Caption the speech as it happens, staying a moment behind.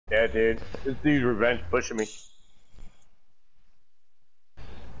Yeah, dude. This dude's revenge pushing me.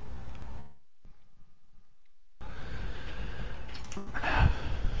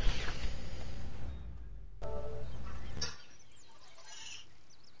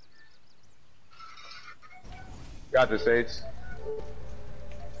 Got this, Ace.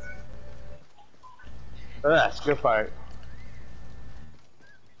 That's a good fight.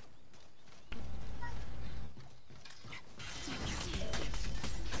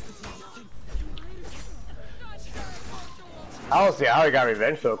 I don't see how he got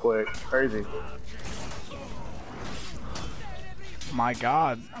revenge so quick. Crazy. My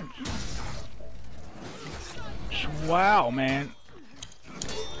God. Wow, man.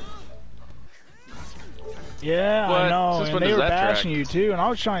 Yeah, What? I know. Since And when they does were that bashing track? you too, and I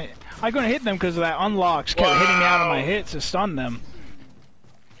was trying. I couldn't hit them because of that unlocks kept hitting me out of my hits to stun them.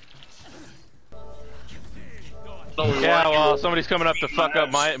 Yeah, well, somebody's coming up to fuck up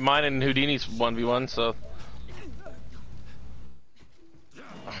mine and Houdini's 1v1, so.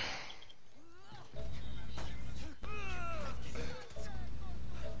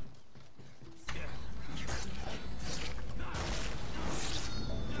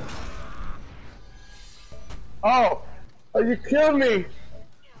 Oh! Oh, you killed me!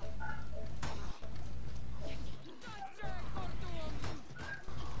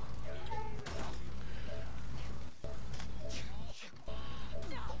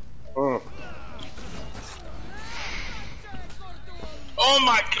 Oh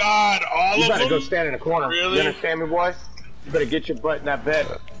my God! All You of better them? go stand in the corner. Really? You understand me, boy? You better get your butt in that bed.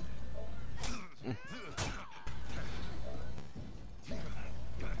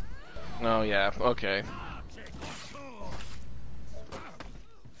 Oh, yeah, okay.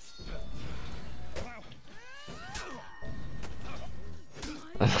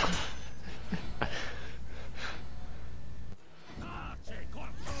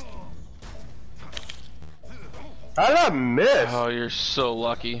 How did I miss? Oh, you're so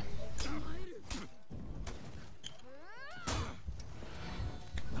lucky.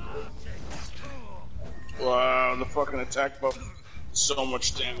 Wow, the fucking attack buff. So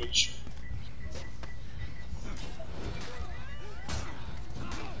much damage.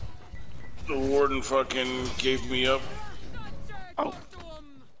 The warden fucking gave me up. Oh.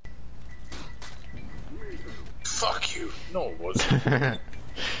 Fuck you. No, it wasn't.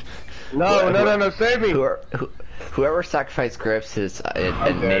 No, save me! Whoever sacrificed Grips is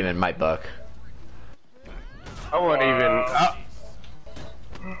a name in my book. I won't even.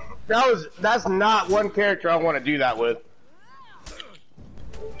 That's not one character I want to do that with.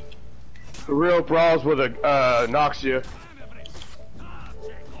 The real brawls with a Noxia.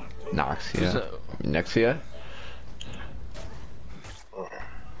 Noxia. Nexia? Of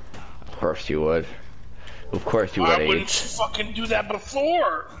course you would. Of course you would. Why wouldn't you fucking do that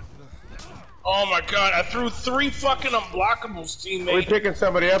before? Oh my God, I threw 3 fucking unblockables, teammate. Are we picking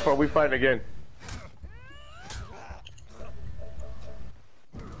somebody up or are we fighting again?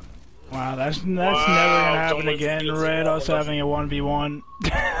 Wow, that's never gonna happen again. Red, us having a 1v1.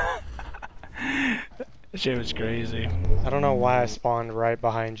 Shit was crazy. I don't know why I spawned right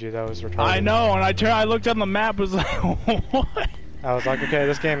behind you. That was retarded. I know, and I looked on the map, was like, what? I was like, okay,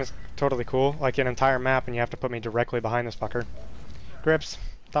 this game is totally cool. Like an entire map, and you have to put me directly behind this fucker. Grips,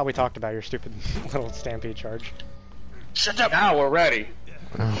 thought we talked about your stupid little stampede charge. Shut up! Now we're ready.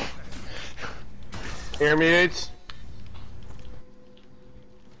 Hear me, Aids?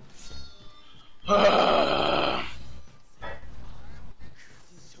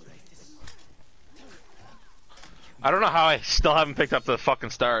 I don't know how I still haven't picked up the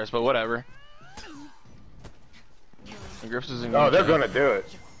fucking stars, but whatever. The Grips is in. Oh, they're gonna do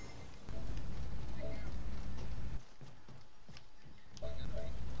it.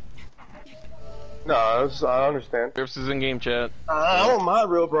 No, I understand. Grips is in game chat. I don't mind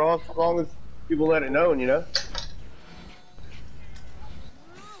real brawls as long as people let it know, you know?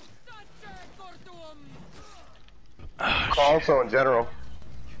 Also in general.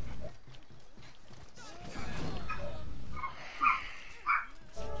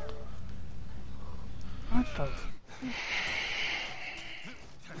 What the?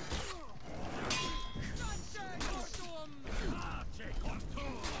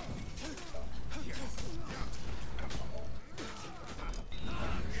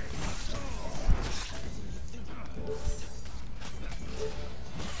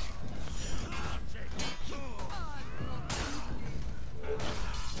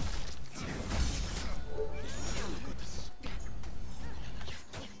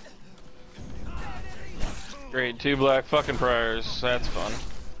 Great, 2 black fucking priors. That's fun.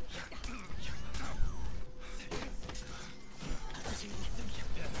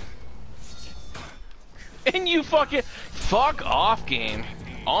 Can you fucking fuck off, game?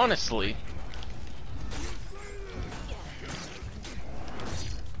 Honestly.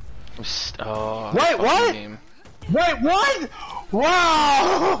 Oh, Wait, fucking what? Game. Wait, what?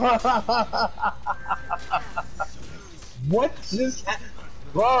 Wow! What just happened?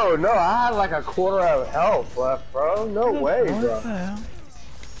 Bro, no, I had like a quarter of health left, bro. No way, bro.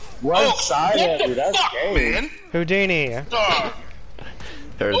 One side what of the me, that's fuck, game. man? Houdini. Dog.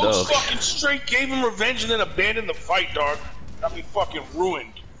 There's Oaks those. fucking straight gave him revenge and then abandoned the fight, dog. Got me fucking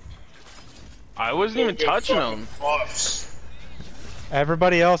ruined. I wasn't even Get touching fucking him. buffs.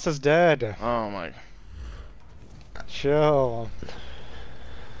 Everybody else is dead. Oh my. Chill.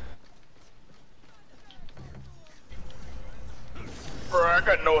 Bro, I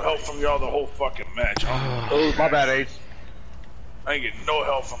got no help from y'all the whole fucking match. Oh, my bad, Ace. I ain't getting no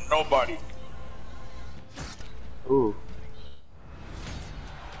help from nobody. Ooh.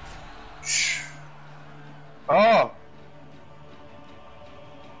 Oh!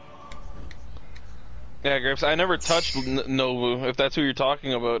 Yeah, Grips, I never touched Nobu, if that's who you're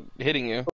talking about hitting you.